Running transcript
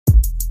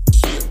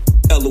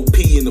LOP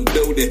in the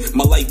building.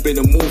 My life been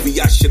a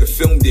movie, I should've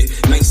filmed it.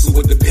 Nicer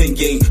with the pen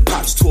game.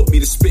 Pops taught me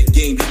the spit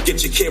game.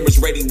 Get your cameras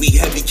ready, we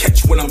heavy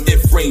catch when I'm in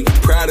frame.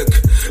 Product,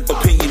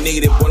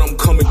 opinionated, but I'm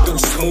coming through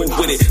smooth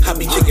with it. I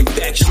be kicking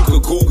facts, you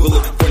could Google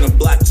it. Bring a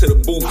block to the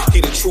booth,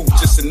 hear the truth,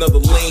 just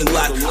another lane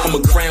lock. I'm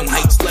a Crown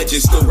Heights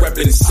legend, still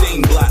repping the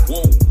same block.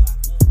 Whoa.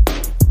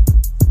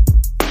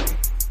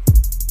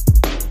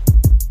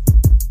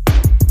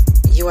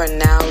 You are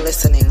now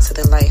listening to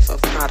the Life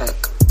of Product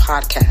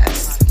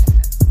podcast.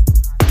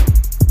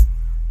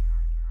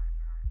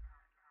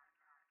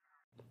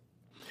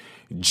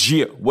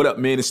 Yeah, what up,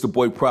 man? It's the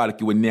boy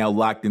Product. You are now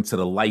locked into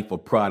the Life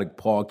of Product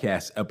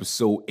podcast,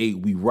 episode 8.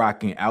 We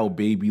rocking out,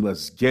 baby.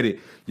 Let's get it.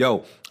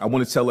 Yo, I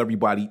want to tell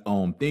everybody,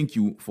 thank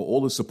you for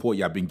all the support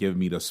y'all been giving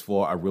me thus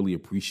far. I really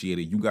appreciate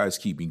it. You guys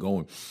keep me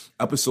going.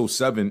 Episode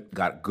 7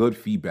 got good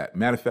feedback.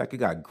 Matter of fact, it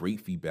got great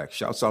feedback.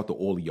 Shouts out to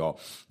all of y'all.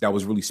 That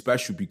was really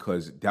special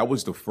because that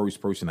was the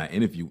first person I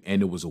interviewed,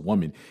 and it was a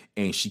woman,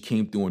 and she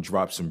came through and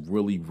dropped some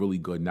really, really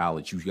good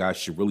knowledge. You guys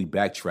should really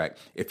backtrack.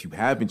 If you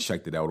haven't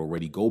checked it out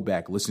already, go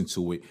back, listen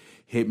to it,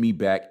 hit me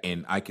back,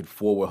 and I could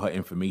forward her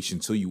information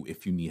to you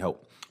if you need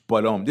help.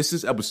 But this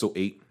is episode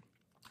 8.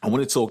 I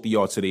want to talk to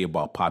y'all today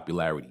about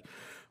popularity.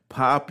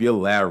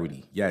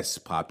 Popularity. Yes,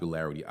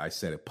 popularity. I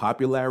said it.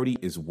 Popularity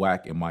is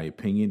whack in my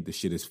opinion. The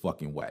shit is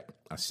fucking whack.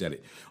 I said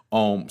it.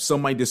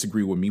 Some might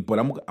disagree with me, but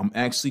I'm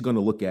actually going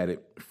to look at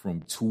it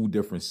from two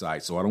different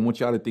sides. So I don't want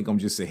y'all to think I'm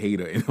just a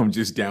hater and I'm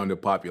just down to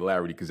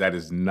popularity, because that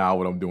is not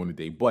what I'm doing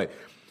today. But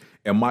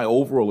in my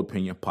overall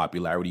opinion,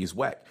 popularity is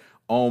whack.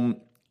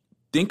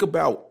 Think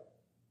about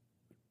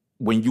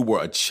when you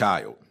were a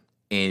child,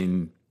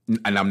 and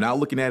I'm not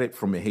looking at it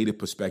from a hated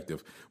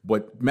perspective,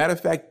 but matter of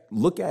fact,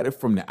 look at it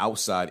from the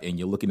outside, and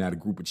you're looking at a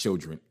group of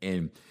children,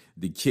 and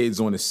the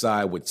kids on the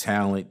side with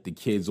talent, the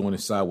kids on the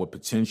side with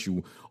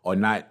potential are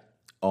not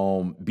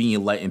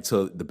being let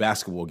into the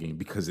basketball game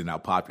because they're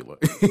not popular.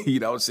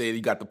 You know what I'm saying?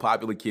 You got the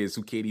popular kids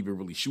who can't even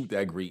really shoot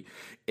that great,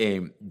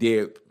 and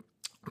they're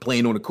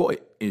playing on the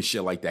court and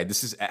shit like that.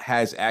 This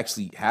has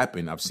actually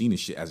happened. I've seen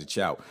this shit as a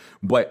child.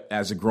 But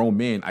as a grown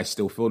man, I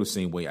still feel the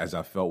same way as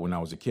I felt when I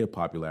was a kid.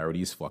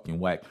 Popularity is fucking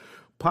whack.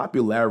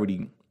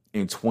 Popularity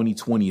in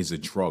 2020 is a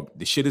drug.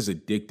 The shit is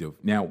addictive.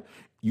 Now,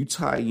 you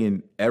tie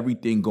in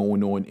everything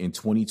going on in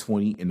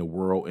 2020 in the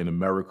world, in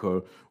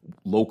America,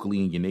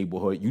 locally in your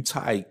neighborhood. You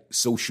tie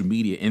social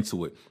media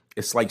into it.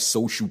 It's like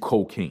social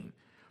cocaine.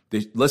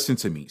 Listen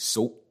to me.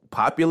 So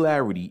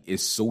popularity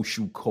is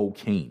social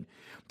cocaine.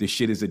 This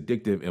shit is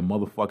addictive, and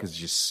motherfuckers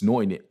just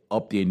snorting it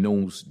up their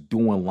nose,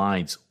 doing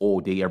lines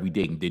all day, every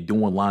day. They're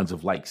doing lines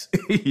of likes.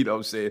 You know what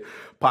I'm saying?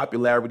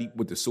 Popularity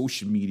with the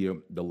social media,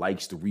 the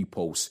likes, the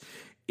reposts,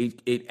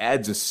 it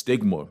adds a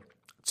stigma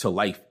to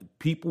life.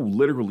 People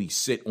literally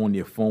sit on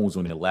their phones,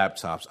 on their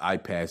laptops,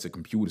 iPads, their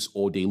computers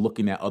all day,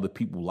 looking at other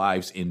people's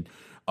lives and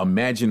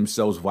imagine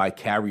themselves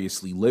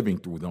vicariously living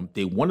through them.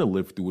 They want to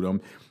live through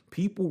them.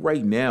 People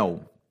right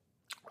now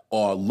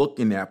are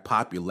looking at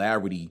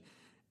popularity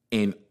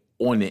and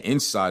on the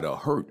inside are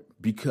hurt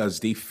because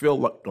they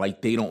feel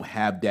like they don't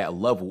have that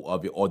level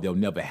of it, or they'll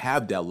never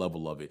have that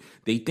level of it.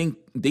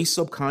 They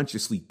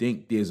subconsciously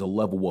think there's a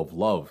level of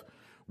love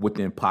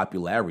within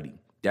popularity.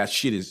 That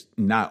shit is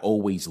not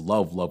always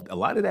love. A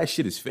lot of that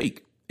shit is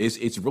fake.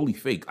 It's really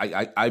fake.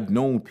 I've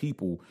known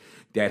people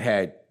that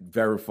had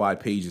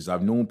verified pages.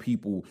 I've known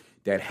people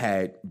that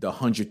had the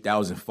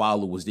 100,000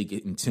 followers. They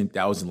getting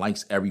 10,000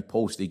 likes every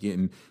post. They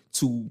getting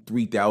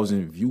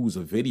 2,000-3,000 views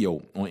of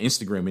video on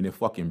Instagram, and they're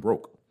fucking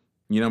broke.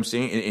 You know what I'm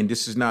saying? And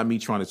this is not me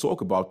trying to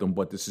talk about them,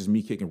 but this is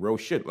me kicking real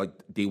shit. Like,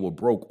 they were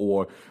broke,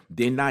 or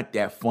they're not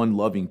that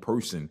fun-loving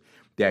person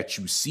that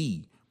you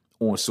see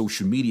on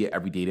social media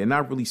every day. They're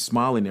not really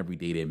smiling every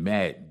day. They're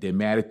mad. They're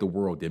mad at the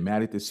world. They're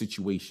mad at the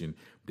situation.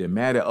 They're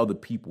mad at other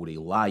people. They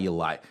lie a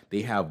lot.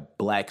 They have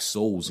black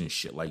souls and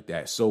shit like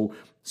that. So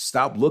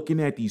stop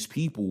looking at these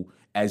people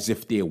as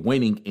if they're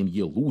winning and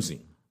you're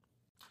losing.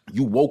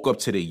 You woke up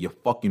today, you're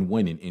fucking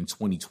winning in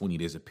 2020.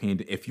 There's a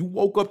pandemic. If you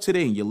woke up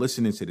today and you're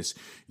listening to this,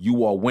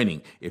 you are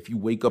winning. If you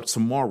wake up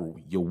tomorrow,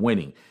 you're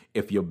winning.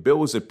 If your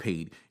bills are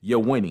paid, you're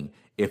winning.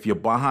 If you're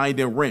behind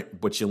in rent,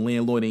 but your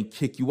landlord ain't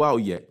kick you out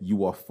yet,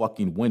 you are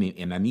fucking winning.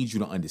 And I need you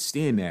to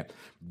understand that.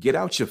 Get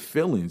out your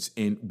feelings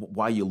and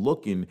while you're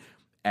looking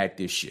at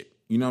this shit.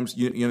 You know what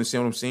you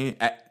understand what I'm saying?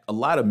 A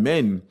lot of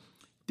men,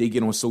 they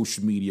get on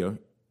social media,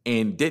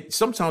 and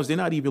sometimes they're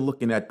not even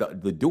looking at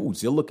the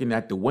dudes. They're looking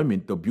at the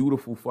women, the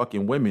beautiful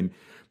fucking women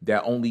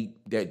that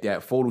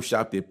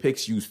Photoshop their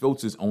pics, use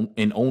filters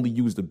and only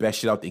use the best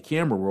shit out their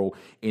camera roll.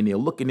 And they're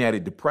looking at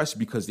it depressed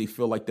because they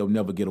feel like they'll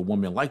never get a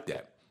woman like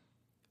that.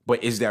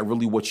 But is that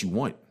really what you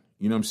want?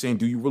 You know what I'm saying?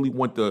 Do you really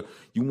want the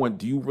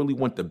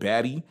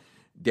baddie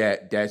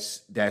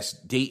that's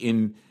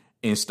dating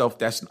and stuff?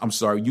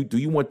 Do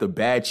you want the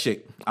bad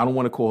chick? I don't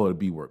want to call her the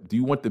B word. Do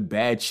you want the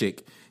bad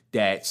chick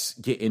that's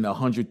getting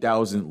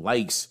 100,000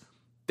 likes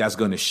that's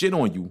going to shit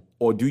on you?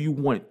 Or do you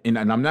want, and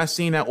I'm not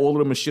saying that all of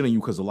them are shit on you,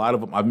 because a lot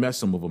of them, I've met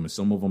some of them and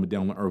some of them are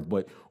down to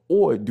earth,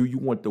 or do you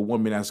want the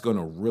woman that's going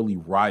to really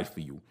ride for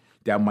you?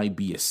 that might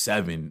be a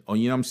 7, or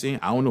you know what I'm saying?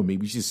 I don't know.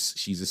 Maybe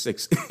she's a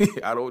 6.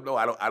 I don't know.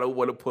 I don't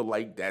want to put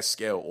like that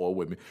scale all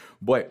women.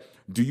 But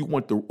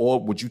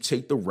would you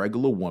take the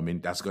regular woman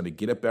that's gonna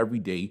get up every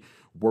day,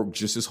 work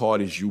just as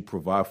hard as you,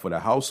 provide for the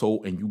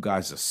household, and you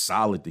guys are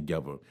solid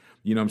together?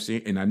 You know what I'm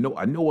saying? And I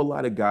know a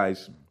lot of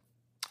guys.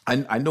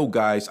 I know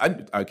guys.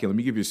 Okay, let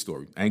me give you a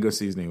story. I ain't gonna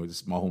say his name.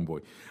 It's my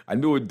homeboy. I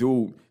knew a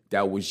dude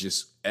that was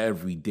just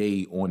every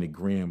day on the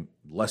gram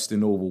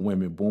lusting over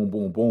women. Boom,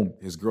 boom, boom.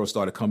 His girl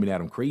started coming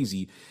at him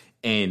crazy,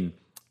 and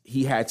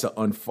he had to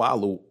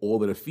unfollow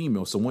all of the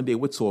females. So one day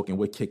we're talking,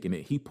 we're kicking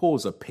it. He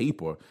pulls a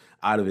paper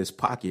out of his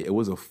pocket. It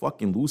was a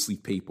fucking loose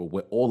leaf paper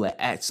with all the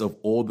ads of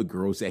all the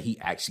girls that he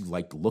actually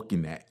liked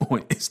looking at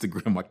on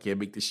Instagram. I can't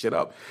make this shit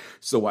up.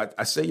 So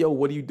I say, yo,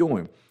 what are you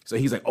doing? So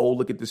he's like, oh,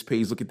 look at this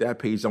page, look at that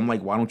page. I'm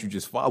like, why don't you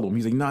just follow him?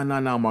 He's like,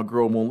 nah, my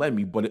girl won't let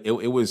me. But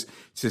it was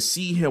to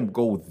see him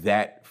go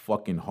that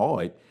fucking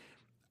hard.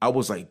 I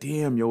was like,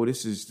 damn, yo,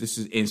 this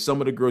is, and some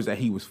of the girls that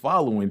he was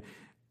following,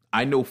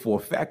 I know for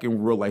a fact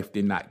in real life,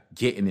 they're not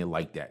getting it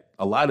like that.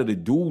 A lot of the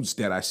dudes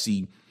that I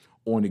see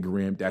on the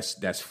gram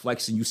that's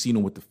flexing, you see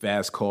them with the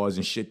fast cars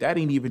and shit,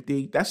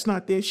 that's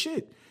not their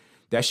shit.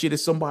 That shit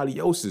is somebody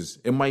else's.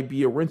 It might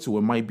be a rental.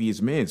 It might be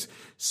his man's.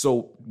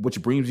 So,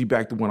 which brings me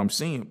back to what I'm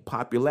saying.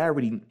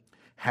 Popularity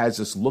has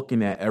us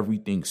looking at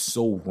everything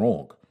so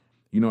wrong.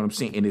 You know what I'm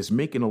saying? And it's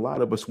making a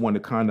lot of us want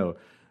to kind of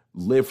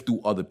live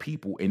through other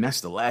people. And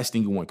that's the last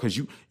thing you want. Because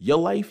your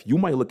life, you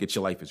might look at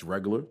your life as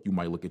regular. You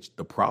might look at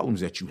the problems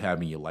that you have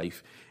in your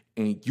life.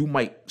 And you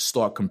might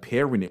start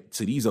comparing it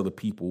to these other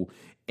people.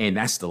 And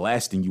that's the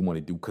last thing you want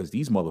to do. Because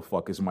these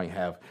motherfuckers might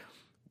have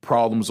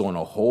problems on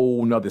a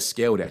whole nother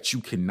scale that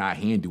you cannot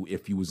handle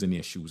if you was in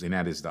their shoes. And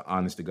that is the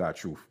honest to God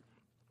truth.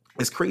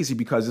 It's crazy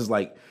because it's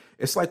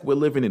like we're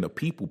living in a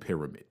people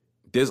pyramid.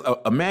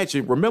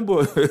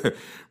 Remember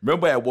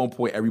at one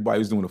point everybody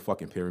was doing a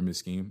fucking pyramid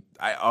scheme.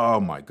 Oh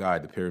my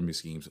God, the pyramid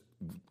schemes.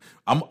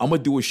 I'm gonna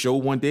do a show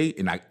one day,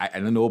 and I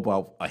know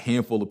about a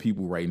handful of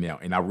people right now,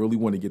 and I really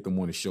want to get them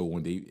on the show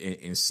one day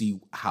and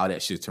see how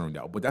that shit turned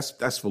out. But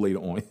that's for later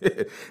on.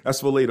 That's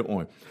for later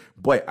on.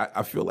 But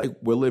I feel like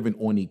we're living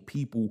on a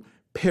people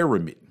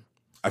pyramid.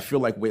 I feel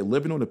like we're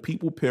living on a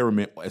people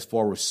pyramid as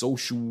far as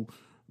social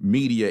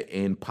media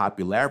and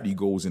popularity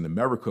goes in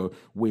America,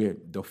 where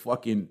the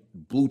fucking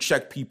blue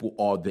check people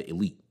are the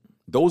elite.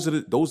 Those are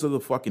the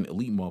fucking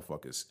elite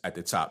motherfuckers at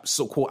the top.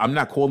 So cool. I'm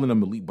not calling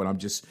them elite, but I'm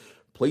just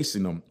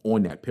placing them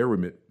on that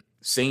pyramid,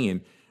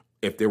 saying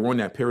if they're on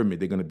that pyramid,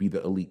 they're going to be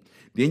the elite.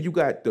 Then you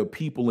got the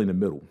people in the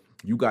middle.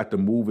 You got the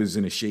movers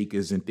and the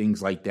shakers and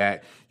things like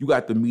that. You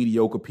got the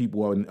mediocre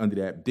people under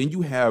that. Then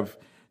you have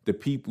the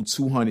people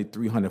 200,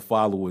 300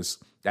 followers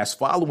that's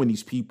following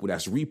these people,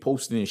 that's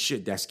reposting and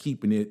shit, that's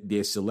keeping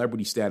their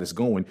celebrity status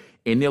going,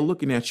 and they're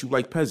looking at you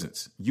like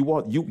peasants. You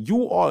are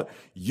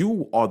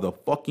the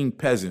fucking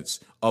peasants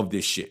of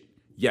this shit.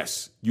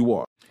 Yes, you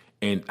are.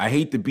 And I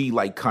hate to be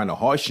like kind of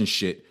harsh and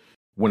shit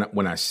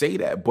when I say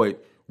that,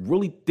 but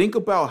really think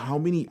about how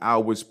many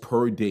hours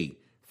per day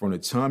from the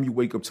time you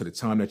wake up to the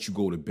time that you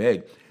go to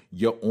bed,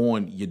 you're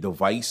on your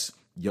device,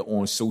 you're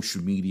on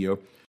social media,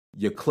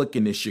 you're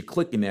clicking this, you're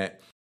clicking that.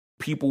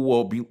 People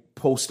will be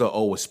post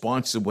a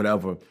sponsor,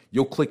 whatever.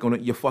 You'll click on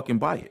it, you fucking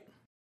buy it.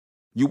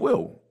 You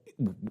will.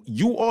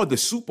 You are the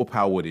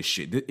superpower of this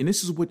shit. And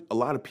this is what a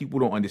lot of people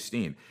don't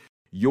understand.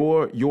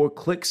 Your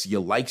clicks,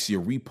 your likes,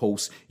 your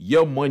reposts,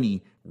 your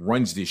money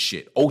runs this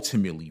shit,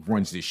 ultimately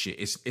runs this shit.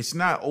 It's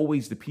not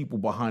always the people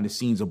behind the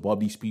scenes above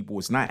these people.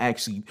 It's not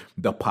actually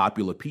the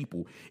popular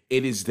people.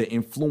 It is the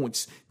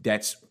influence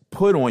that's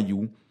put on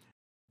you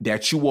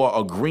that you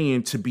are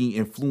agreeing to be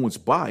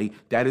influenced by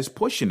that is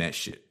pushing that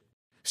shit.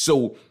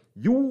 So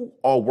you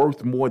are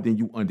worth more than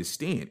you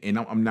understand. And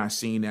I'm not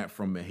saying that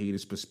from a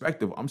hater's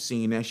perspective. I'm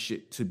saying that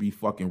shit to be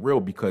fucking real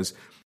because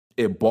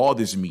it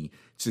bothers me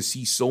to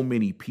see so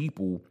many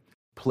people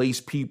place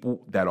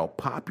people that are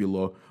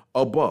popular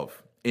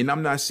above. And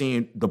I'm not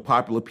saying the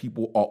popular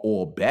people are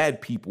all bad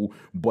people,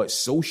 but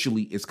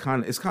socially it's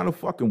kind of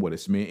fucking with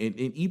us, man.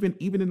 And even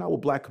in our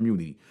black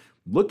community,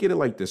 look at it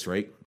like this,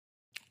 right?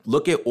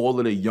 Look at all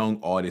of the young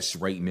artists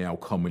right now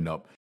coming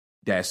up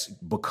that's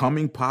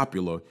becoming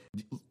popular.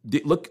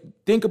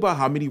 Think about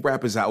how many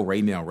rappers out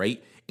right now,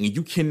 right? And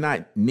you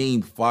cannot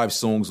name 5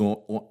 songs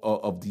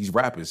of these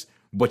rappers,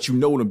 but you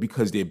know them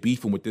because they're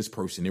beefing with this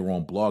person. They're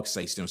on blog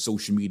sites, they're on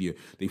social media.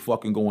 They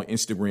fucking go on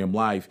Instagram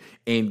Live.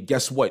 And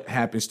guess what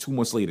happens 2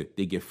 months later?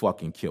 They get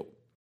fucking killed.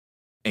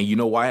 And you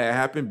know why that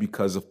happened?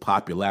 Because of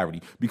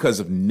popularity,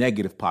 because of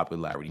negative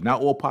popularity.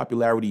 Not all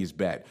popularity is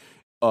bad.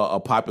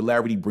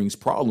 Popularity brings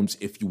problems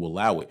if you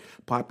allow it.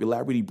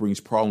 Popularity brings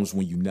problems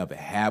when you never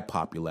have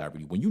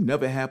popularity. When you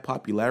never have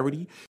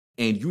popularity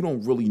and you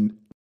don't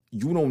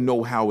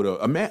know how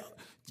to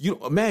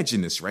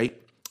imagine this, right?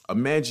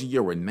 Imagine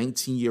you're a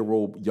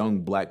 19-year-old young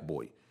black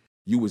boy.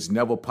 You was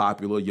never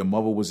popular. Your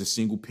mother was a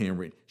single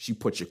parent. She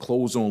put your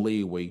clothes on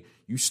layaway.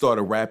 You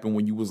started rapping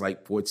when you was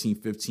like 14,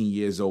 15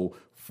 years old.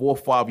 4 or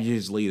 5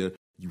 years later,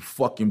 you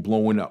fucking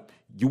blowing up.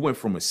 You went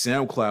from a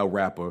SoundCloud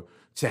rapper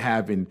to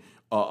having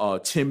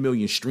 10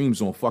 million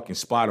streams on fucking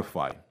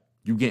Spotify.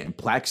 You getting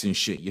plaques and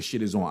shit. Your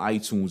shit is on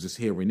iTunes. It's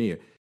here and there.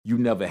 You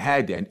never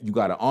had that. You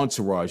got an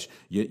entourage.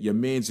 Your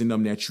mans and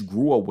them that you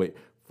grew up with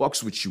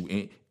fucks with you.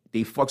 And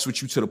they fucks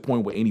with you to the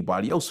point where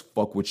anybody else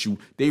fuck with you.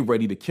 They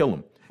ready to kill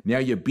them. Now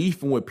you're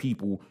beefing with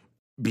people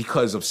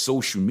because of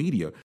social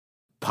media.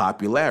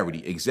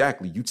 Popularity.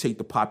 Exactly. You take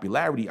the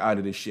popularity out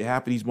of this shit.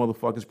 Half of these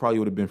motherfuckers probably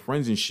would have been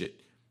friends and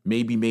shit.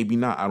 Maybe, maybe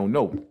not. I don't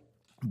know.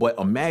 But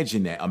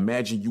imagine that.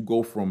 Imagine you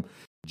go from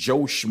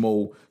Joe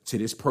Schmo to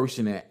this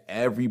person that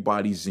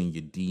everybody's in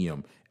your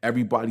DM.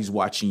 Everybody's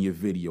watching your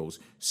videos.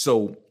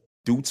 So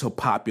due to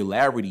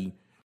popularity,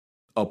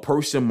 a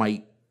person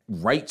might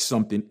write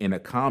something in a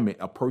comment.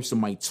 A person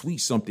might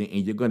tweet something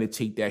and you're going to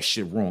take that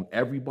shit wrong.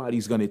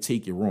 Everybody's going to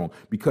take it wrong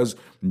because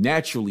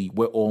naturally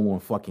we're all on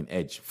fucking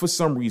edge. For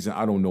some reason,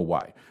 I don't know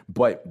why,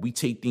 but we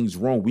take things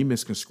wrong. We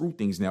misconstrue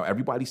things now.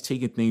 Everybody's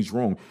taking things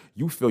wrong.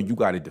 You feel you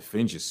got to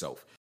defend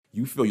yourself.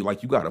 You feel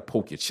like you got to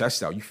poke your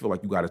chest out. You feel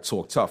like you got to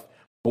talk tough.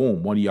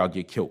 Boom, one of y'all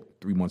get killed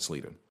 3 months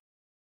later.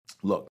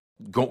 Look,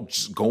 go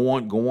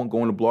on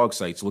the blog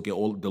sites. Look at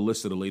all the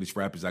list of the latest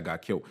rappers that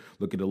got killed.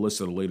 Look at the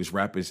list of the latest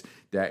rappers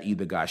that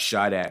either got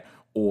shot at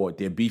or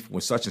they're beefing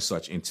with such and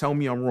such. And tell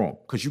me I'm wrong,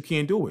 because you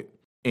can't do it.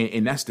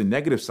 And that's the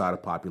negative side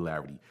of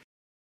popularity.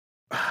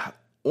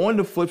 On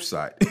the flip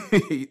side,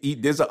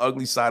 there's an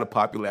ugly side of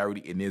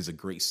popularity and there's a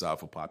great side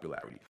for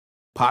popularity.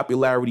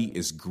 Popularity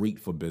is great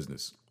for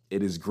business.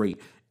 It is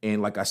great.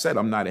 And like I said,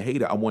 I'm not a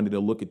hater. I wanted to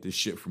look at this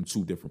shit from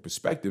two different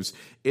perspectives.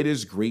 It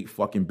is great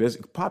fucking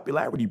business.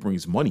 Popularity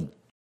brings money.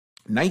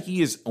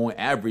 Nike is on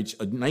average,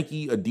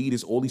 Nike,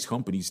 Adidas, all these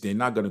companies, they're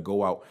not going to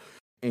go out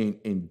and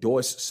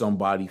endorse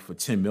somebody for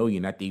 10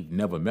 million that they've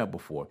never met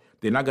before.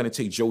 They're not going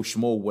to take Joe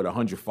Schmo with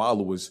 100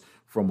 followers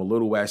from a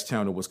little ass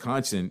town in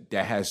Wisconsin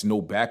that has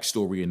no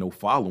backstory and no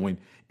following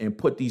and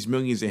put these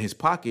millions in his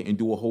pocket and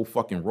do a whole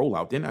fucking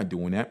rollout. They're not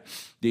doing that.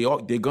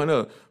 They're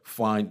gonna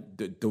find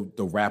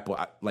the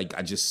rapper, like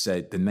I just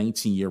said, the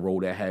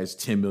 19-year-old that has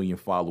 10 million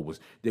followers.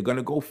 They're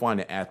gonna go find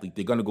an athlete.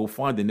 They're gonna go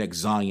find the next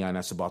Zion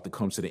that's about to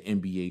come to the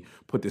NBA,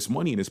 put this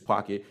money in his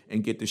pocket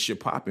and get this shit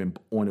popping.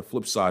 On the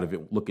flip side of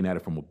it, looking at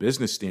it from a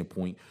business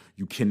standpoint,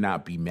 you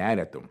cannot be mad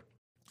at them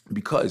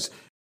because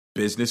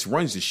business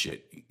runs this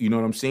shit. You know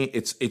what I'm saying?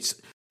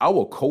 It's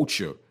our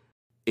culture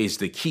is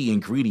the key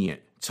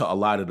ingredient to a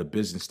lot of the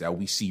business that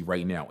we see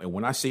right now. And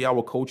when I say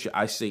our culture,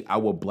 I say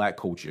our black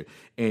culture.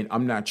 And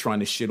I'm not trying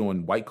to shit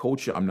on white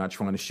culture. I'm not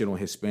trying to shit on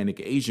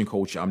Hispanic or Asian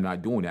culture. I'm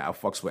not doing that. I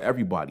fucks for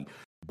everybody.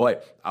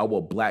 But our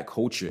black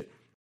culture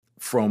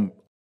from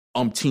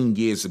umpteen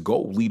years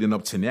ago, leading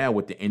up to now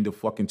at the end of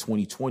fucking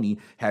 2020,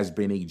 has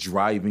been a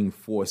driving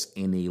force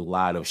in a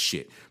lot of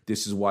shit.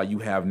 This is why you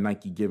have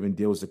Nike giving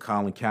deals to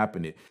Colin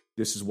Kaepernick.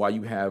 This is why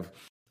you had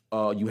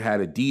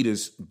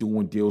Adidas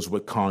doing deals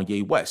with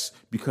Kanye West,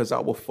 because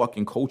our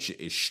fucking culture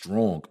is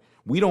strong.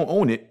 We don't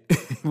own it.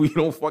 We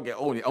don't fucking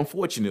own it.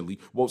 Unfortunately,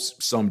 well,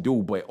 some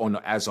do, but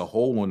as a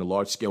whole, on a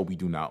large scale, we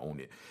do not own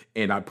it.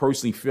 And I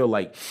personally feel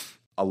like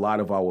a lot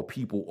of our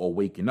people are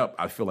waking up.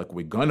 I feel like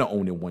we're gonna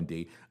own it one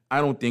day.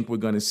 I don't think we're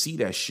gonna see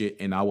that shit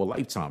in our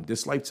lifetime.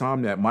 This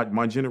lifetime, that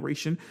my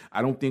generation,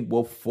 I don't think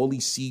we'll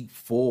fully see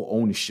full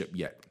ownership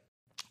yet.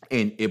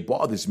 And it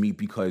bothers me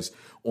because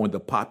on the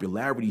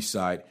popularity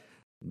side,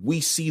 we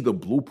see the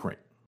blueprint.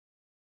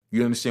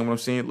 You understand what I'm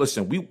saying?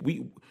 Listen,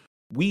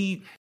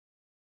 we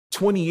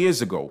 20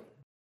 years ago,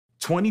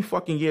 20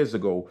 fucking years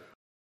ago,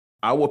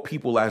 our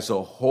people as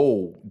a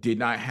whole did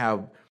not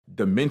have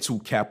the mental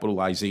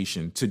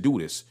capitalization to do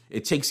this.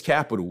 It takes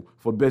capital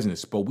for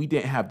business, but we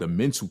didn't have the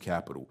mental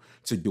capital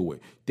to do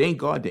it. Thank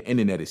God the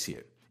internet is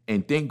here.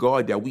 And thank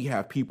God that we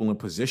have people in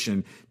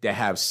position that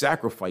have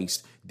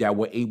sacrificed, that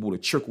were able to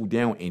trickle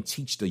down and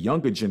teach the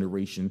younger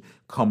generation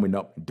coming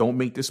up. Don't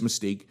make this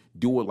mistake.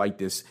 Do it like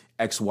this,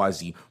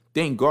 XYZ.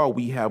 Thank God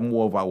we have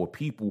more of our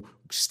people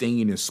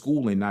staying in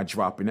school and not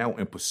dropping out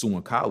and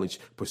pursuing college,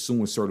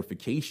 pursuing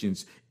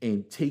certifications,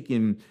 and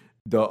taking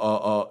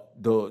the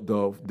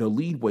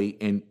leadway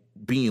and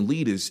being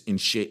leaders and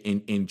shit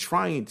and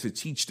trying to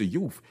teach the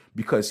youth,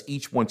 because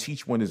each one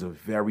teach one is a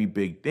very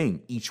big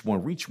thing. Each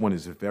one reach one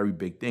is a very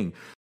big thing.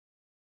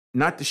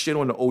 Not to shit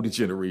on the older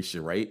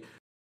generation, right?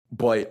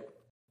 But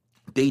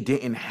they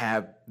didn't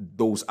have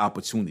those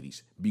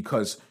opportunities,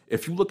 because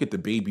if you look at the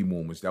baby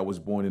boomers that was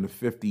born in the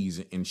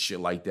 50s and shit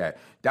like that,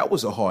 that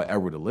was a hard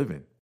era to live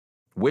in.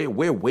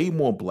 We're way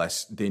more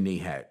blessed than they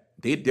had.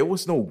 There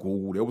was no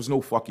Google. There was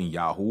no fucking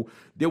Yahoo.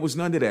 There was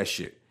none of that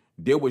shit.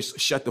 There was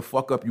shut the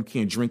fuck up. You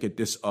can't drink at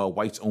this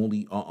whites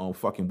only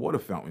fucking water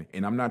fountain.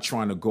 And I'm not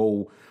trying to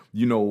go,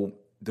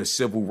 the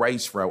civil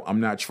rights route. I'm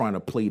not trying to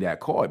play that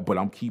card, but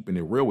I'm keeping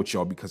it real with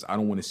y'all because I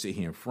don't want to sit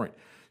here in front.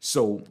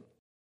 So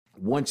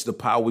once the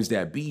powers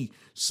that be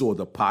saw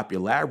the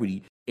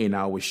popularity in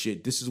our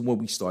shit, this is when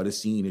we started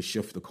seeing a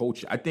shift the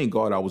culture. I thank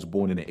God I was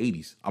born in the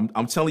 80s.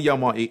 I'm telling y'all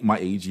my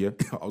age here.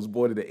 I was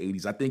born in the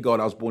 80s. I thank God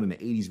I was born in the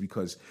 80s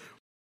because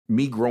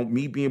me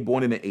being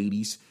born in the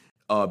 80s,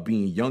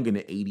 being young in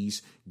the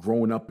 80s,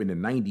 growing up in the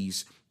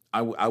 90s,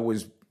 I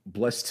was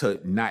blessed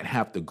to not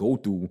have to go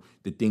through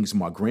the things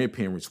my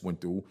grandparents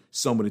went through,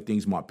 some of the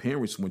things my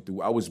parents went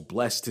through. I was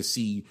blessed to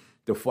see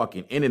the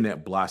fucking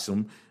internet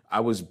blossom. I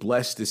was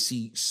blessed to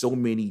see so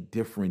many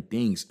different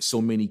things,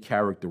 so many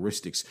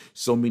characteristics,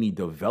 so many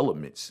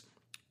developments.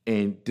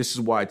 And this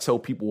is why I tell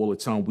people all the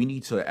time, we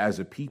need to, as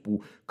a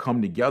people,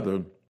 come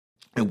together,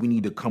 and we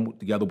need to come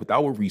together with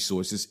our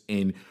resources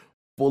and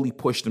fully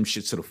push them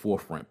shit to the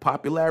forefront.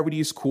 Popularity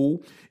is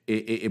cool.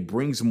 It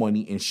brings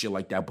money and shit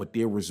like that, but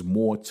there is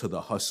more to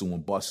the hustle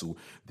and bustle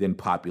than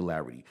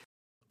popularity.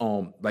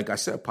 Like I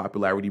said,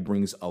 popularity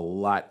brings a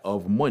lot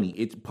of money.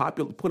 It's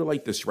popular. Put it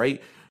like this,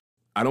 right?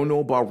 I don't know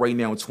about right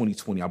now in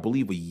 2020. I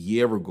believe a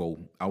year ago,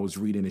 I was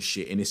reading this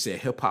shit and it said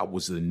hip hop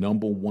was the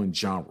 #1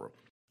 genre.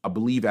 I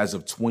believe as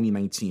of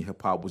 2019,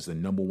 hip hop was the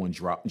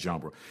 #1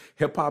 genre.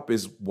 Hip hop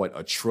is what,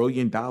 $1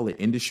 trillion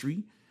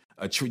industry?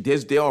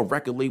 There are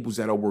record labels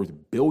that are worth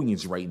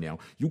billions right now.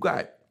 You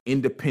got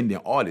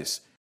independent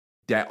artists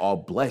that are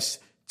blessed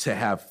to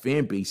have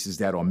fan bases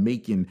that are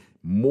making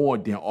more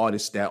than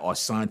artists that are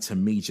signed to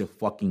major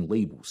fucking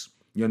labels.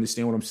 You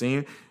understand what I'm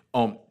saying?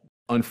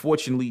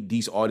 Unfortunately,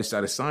 these artists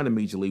that are signed to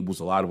major labels,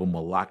 a lot of them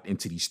are locked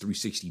into these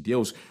 360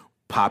 deals.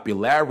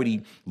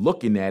 Popularity,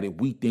 looking at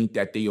it, we think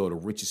that they are the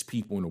richest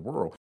people in the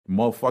world.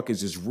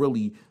 Motherfuckers is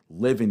really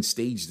living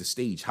stage to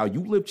stage. How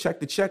you live check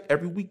to check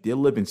every week, they're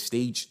living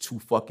stage to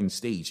fucking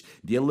stage.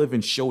 They're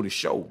living show to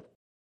show.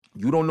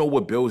 You don't know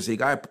what bills they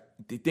got.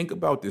 Think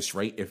about this,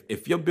 right?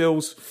 If you're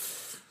paying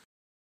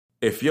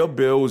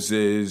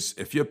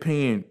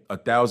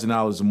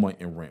 $1,000 a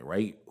month in rent,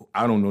 right?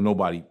 I don't know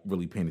nobody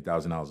really paying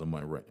 $1,000 a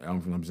month in rent.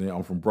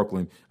 I'm from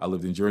Brooklyn. I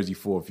lived in Jersey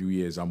for a few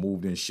years. I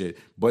moved in shit.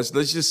 But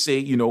let's just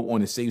say,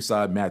 on the safe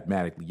side,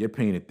 mathematically, you're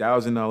paying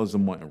 $1,000 a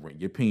month in rent.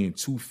 You're paying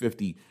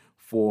 $250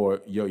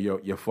 for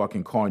your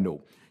fucking car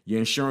note. Your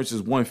insurance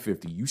is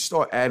 $150. You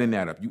start adding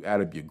that up. You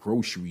add up your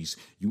groceries.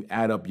 You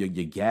add up your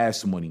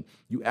gas money.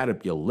 You add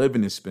up your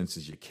living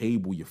expenses, your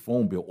cable, your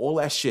phone bill. All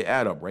that shit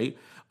add up, right?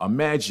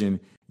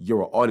 Imagine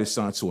you're an artist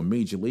signed to a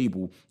major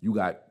label. You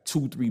got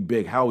 2-3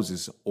 big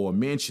houses or a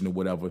mansion or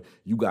whatever.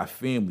 You got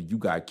family. You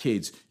got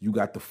kids. You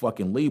got the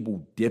fucking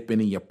label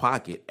dipping in your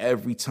pocket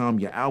every time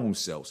your album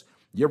sells.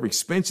 Your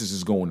expenses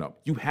is going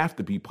up. You have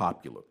to be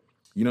popular.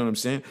 You know what I'm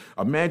saying?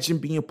 Imagine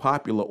being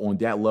popular on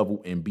that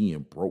level and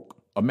being broke.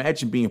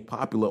 Imagine being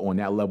popular on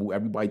that level.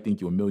 Everybody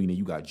think you're a millionaire.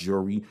 You got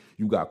jewelry.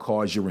 You got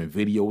cars. You're in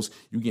videos.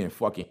 You getting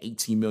fucking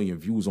 18 million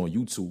views on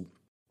YouTube.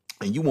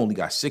 And you only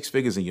got 6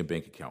 figures in your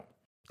bank account.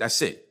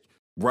 That's it.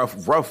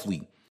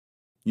 Roughly.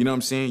 You know what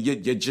I'm saying?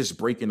 You're just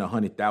breaking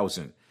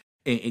 100,000.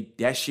 And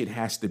that shit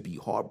has to be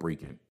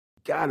heartbreaking.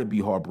 Gotta be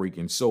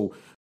heartbreaking. So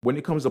when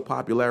it comes to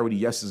popularity,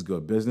 yes, it's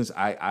good business.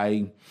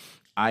 I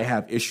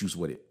have issues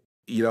with it.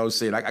 You know what I'm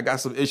saying? I got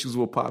some issues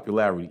with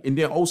popularity. And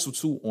then also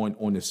too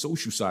on the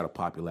social side of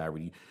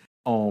popularity,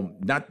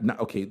 not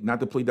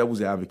to play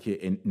devil's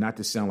advocate and not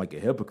to sound like a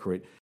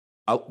hypocrite.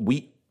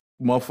 We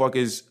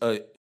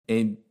motherfuckers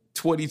in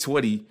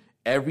 2020,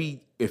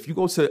 if you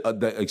go to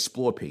the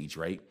explore page,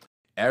 right?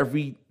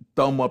 Every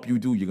thumb up you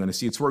do, you're going to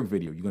see a twerk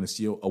video. You're going to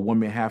see a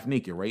woman half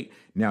naked, right?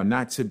 Now,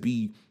 not to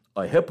be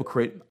a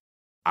hypocrite,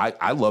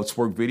 I love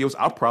twerk videos.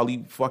 I'll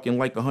probably fucking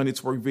like 100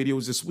 twerk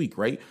videos this week,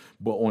 right?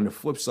 But on the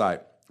flip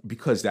side,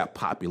 because that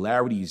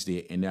popularity is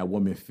there and that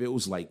woman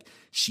feels like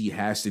she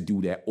has to do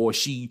that, or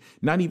she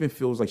not even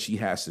feels like she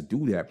has to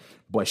do that,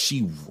 but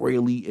she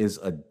really is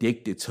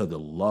addicted to the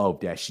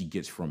love that she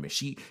gets from it.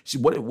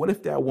 What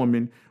if that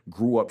woman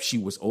grew up, she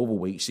was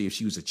overweight, say if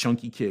she was a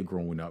chunky kid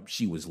growing up,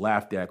 she was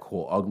laughed at,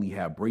 called ugly,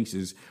 had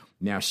braces.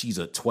 Now she's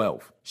a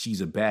 12, she's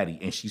a baddie,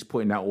 and she's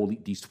putting out all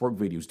these twerk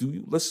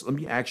videos. Let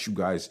me ask you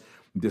guys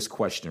this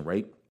question,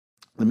 right?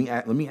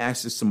 Let me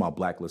ask this to my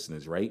black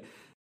listeners, right?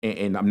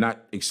 And I'm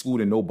not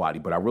excluding nobody,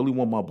 but I really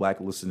want my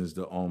black listeners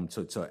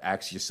to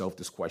ask yourself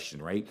this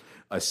question, right?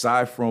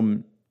 Aside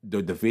from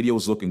the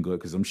videos looking good,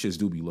 because them shits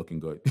do be looking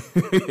good.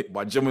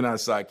 My Gemini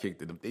sidekick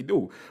to them, they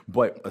do.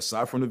 But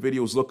aside from the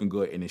videos looking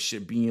good and the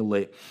shit being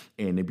lit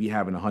and they be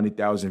having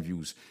 100,000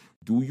 views,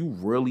 do you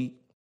really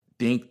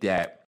think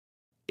that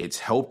it's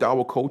helped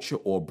our culture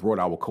or brought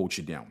our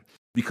culture down?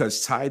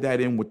 Because tie that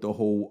in with the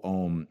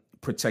whole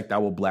protect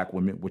our black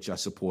women, which I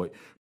support.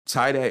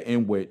 Tie that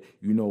in with,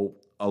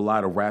 a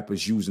lot of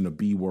rappers using the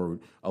B word,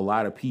 a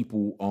lot of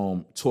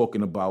people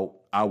talking about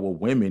our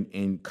women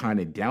and kind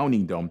of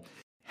downing them.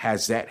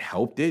 Has that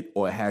helped it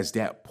or has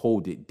that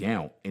pulled it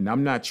down? And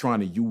I'm not trying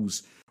to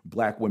use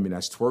black women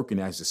as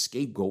twerking as a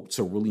scapegoat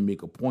to really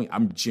make a point.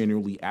 I'm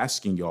genuinely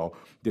asking y'all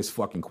this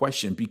fucking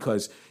question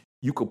because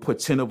you could put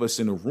 10 of us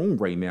in a room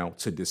right now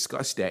to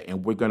discuss that,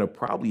 and we're going to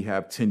probably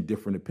have 10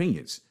 different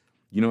opinions.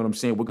 You know what I'm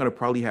saying? We're going to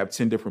probably have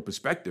 10 different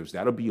perspectives.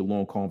 That'll be a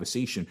long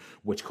conversation,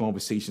 which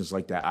conversations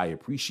like that I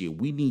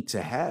appreciate. We need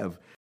to have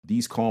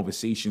these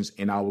conversations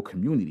in our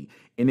community,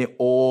 and it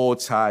all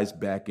ties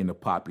back into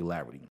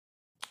popularity.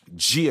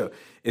 Gia,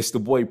 it's the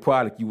boy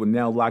Product. You are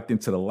now locked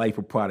into the Life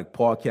of Product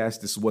podcast.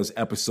 This was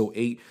episode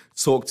 8.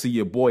 Talk to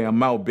your boy.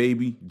 I'm out,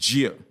 baby.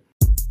 Gia.